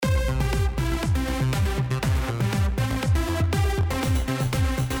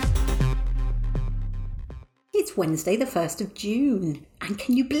It's Wednesday, the 1st of June. And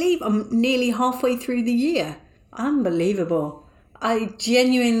can you believe I'm nearly halfway through the year? Unbelievable. I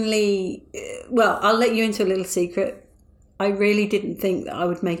genuinely, I'll let you into a little secret. I really didn't think that I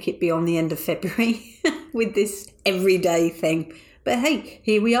would make it beyond the end of February with this everyday thing. But hey,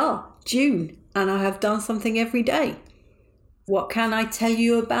 here we are, June, and I have done something every day. What can I tell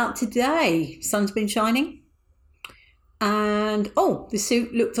you about today? Sun's been shining. And, the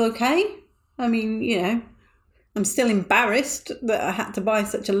suit looked okay. I mean, I'm still embarrassed that I had to buy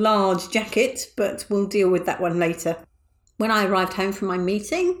such a large jacket, but we'll deal with that one later. When I arrived home from my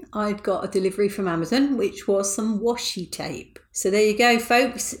meeting, I'd got a delivery from Amazon, which was some washi tape. So there you go,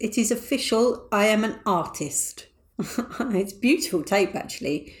 folks. It is official. I am an artist. It's beautiful tape,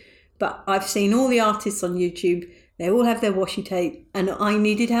 actually. But I've seen all the artists on YouTube. They all have their washi tape, and I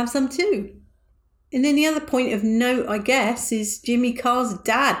needed to have some too. And then the other point of note, I guess, is Jimmy Carr's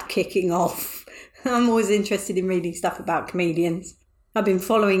dad kicking off. I'm always interested in reading stuff about comedians. I've been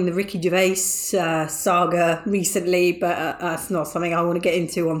following the Ricky Gervais saga recently, but that's not something I want to get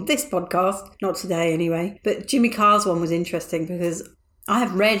into on this podcast. Not today, anyway. But Jimmy Carr's one was interesting because I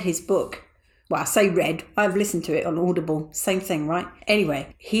have read his book. Well, I say read. I've listened to it on Audible. Same thing, right?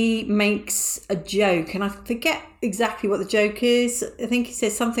 Anyway, he makes a joke, and I forget exactly what the joke is. I think he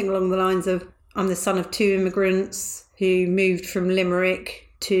says something along the lines of, I'm the son of two immigrants who moved from Limerick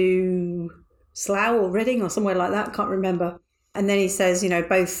to Slough or Reading or somewhere like that. I can't remember. And then he says,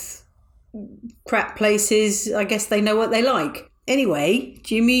 both crap places, I guess they know what they like. Anyway,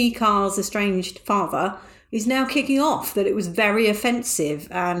 Jimmy Carr's estranged father is now kicking off that it was very offensive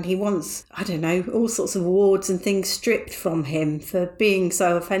and he wants, all sorts of awards and things stripped from him for being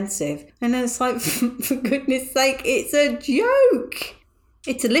so offensive. And then it's like, for goodness sake, it's a joke.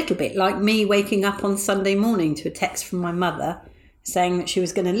 It's a little bit like me waking up on Sunday morning to a text from my mother saying that she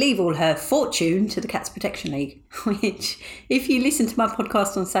was going to leave all her fortune to the Cats Protection League, which, if you listen to my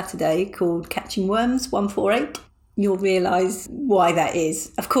podcast on Saturday called Catching Worms 148, you'll realise why that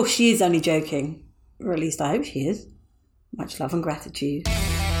is. Of course, she is only joking, or at least I hope she is. Much love and gratitude.